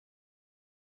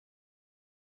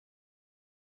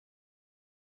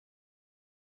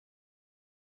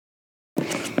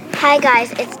Hi guys,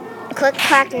 it's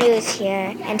Clack News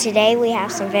here, and today we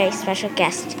have some very special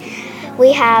guests.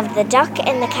 We have the duck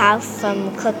and the cow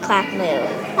from Clack Moo.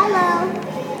 Hello.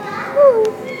 Woo.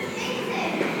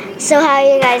 So how are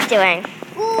you guys doing?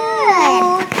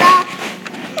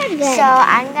 Good. So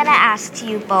I'm gonna ask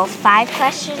you both 5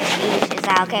 questions each. Is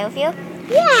that okay with you?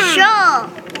 Yeah. Sure.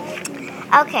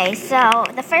 Okay, so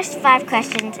the first 5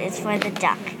 questions is for the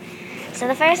duck. So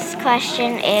the first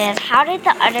question is, how did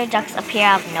the other ducks appear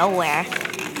out of nowhere?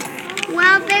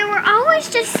 Well, they were always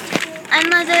just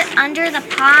under the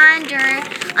pond or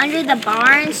under the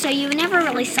barn, so you never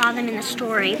really saw them in the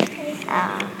story.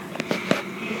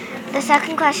 The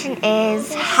second question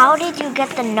is, how did you get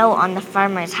the note on the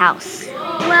farmer's house?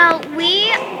 Well,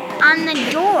 on the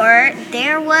door,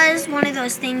 there was one of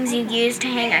those things you use to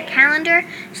hang a calendar,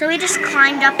 so we just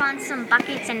climbed up on some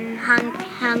buckets and hung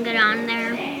it on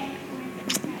there.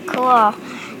 Cool.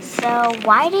 So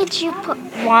why did you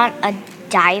want a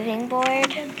diving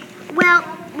board? Well,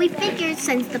 we figured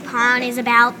since the pond is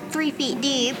about 3 feet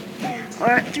deep,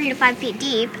 or 3 to 5 feet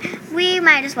deep, we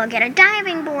might as well get a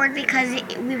diving board because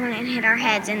we wouldn't hit our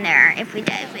heads in there if we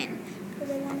dive in.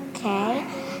 Okay.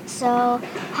 So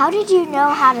how did you know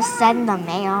how to send the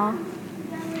mail?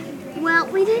 Well,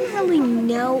 we didn't really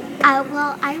know.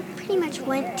 I pretty much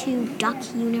went to Duck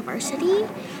University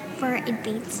for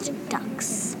advanced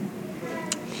ducks.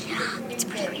 Yeah, it's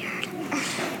pretty weird.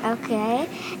 Okay.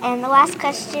 And the last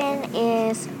question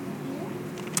is,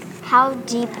 how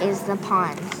deep is the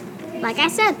pond? Like I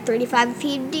said, 35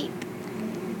 feet deep.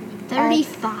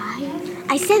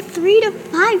 35? I said 3 to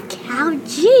 5, cow.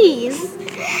 Jeez.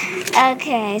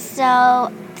 Okay, so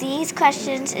these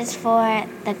questions is for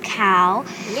the cow.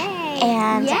 Yay.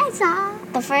 And yes,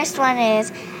 the first one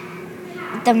is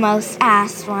the most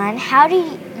asked one. How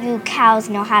do you cows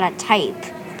know how to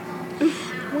type?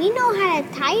 We know how to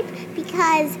type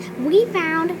because we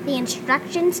found the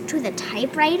instructions to the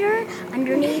typewriter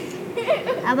underneath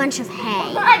a bunch of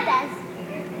hay.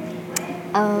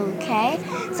 Okay,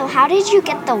 so how did you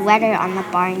get the letter on the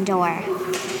barn door?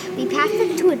 We passed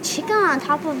it to a chicken on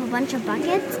top of a bunch of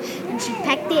buckets, and she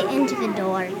pecked it into the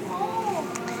door.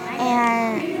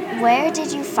 And where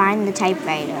did you find the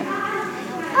typewriter?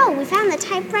 Oh, we found the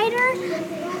typewriter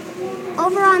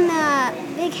over on the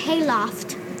big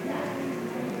hayloft.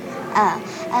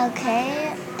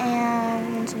 Okay,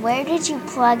 and where did you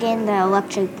plug in the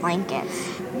electric blankets?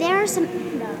 There are some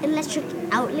electric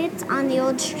outlets on the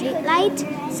old street light,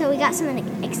 so we got some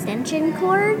extension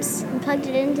cords and plugged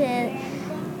it into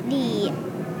the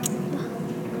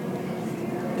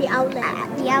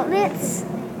outlets,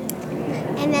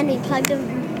 and then we plugged them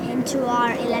into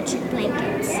our electric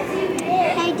blankets.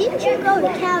 Hey, didn't you go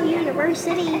to Cal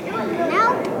University?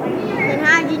 No? Then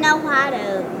how'd you know how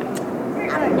to,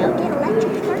 I don't know, get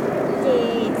electric cords? The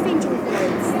extension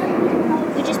cords.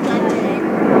 We just plugged it in.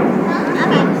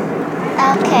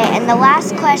 Okay, and the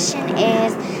last question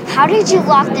is, how did you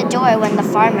lock the door when the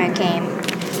farmer came?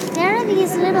 There are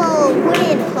these little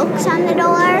wooden hooks on the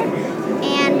door,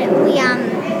 and we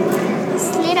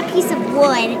slid a piece of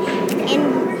wood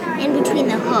in between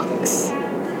the hooks.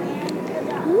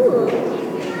 Ooh.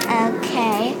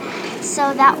 Okay,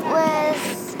 so that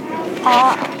was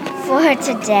all for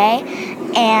today,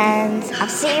 and I'll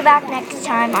see you back next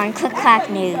time on Clack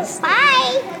News.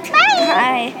 Bye!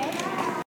 Bye! Bye!